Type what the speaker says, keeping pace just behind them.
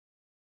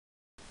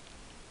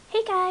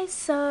Hey guys,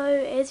 so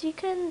as you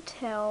can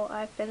tell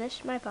I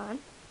finished my bun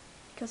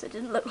because it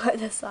didn't look like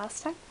this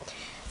last time.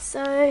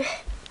 So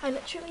I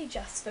literally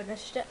just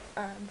finished it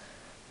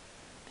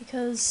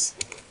because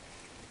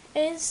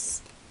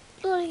as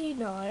a lot of you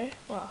know,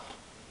 well,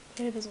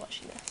 whoever's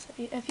watching this,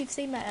 if you've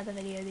seen my other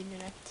video then you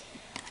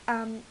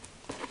know,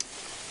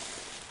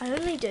 I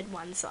only did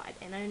one side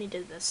and I only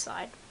did this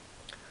side.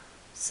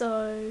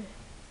 So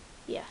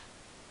yeah,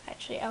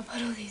 actually I'll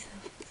put all these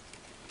in.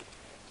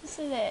 Just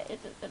so that it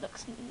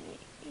looks neat.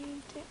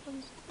 That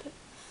one's a bit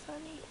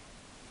funny.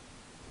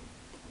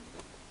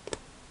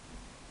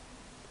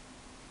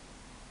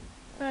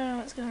 I don't know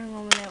what's going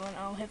on with that one.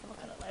 I'll have a look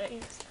at it later.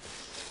 Yes.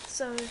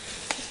 So,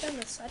 just on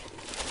this side.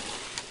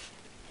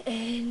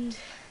 And,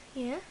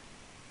 yeah.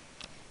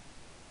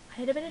 I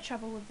had a bit of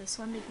trouble with this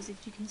one because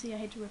if you can see I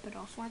had to rip it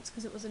off once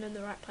because it wasn't in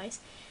the right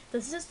place.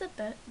 This is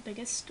the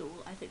biggest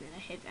stool I think that I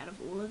have out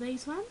of all of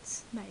these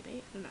ones.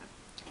 Maybe, I don't know.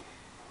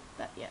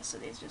 But yeah, so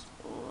there's just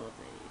all of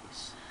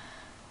these.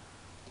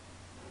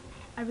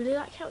 I really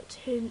like how it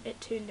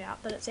turned out,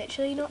 but it's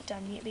actually not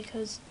done yet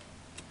because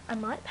I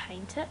might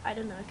paint it. I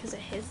don't know, because it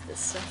has this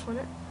stuff on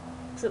it.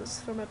 Because it was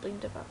from a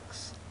blender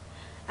box.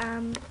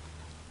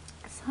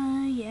 So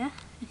yeah,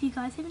 if you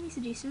guys have any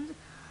suggestions,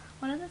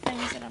 one of the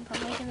things that I'm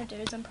probably going to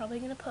do is I'm probably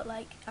going to put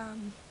like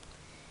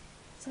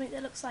something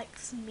that looks like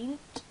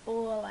cement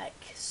or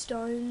like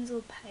stones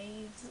or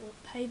pavers,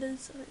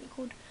 I think they're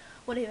called,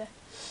 whatever,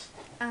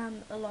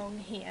 along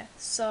here.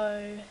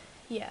 So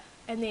yeah,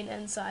 and then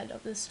inside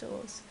of the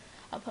stores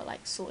I'll put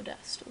like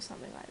sawdust or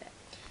something like that.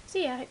 So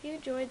yeah, I hope you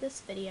enjoyed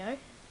this video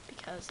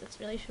because it's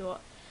really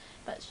short,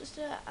 but it's just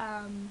a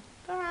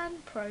fun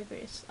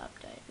progress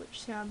update,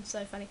 which sounds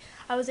so funny.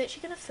 I was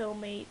actually going to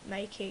film me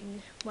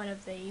making one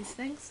of these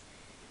things,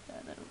 the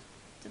little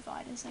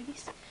dividers I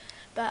guess,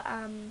 but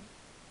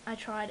I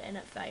tried and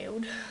it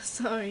failed,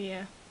 so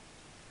yeah.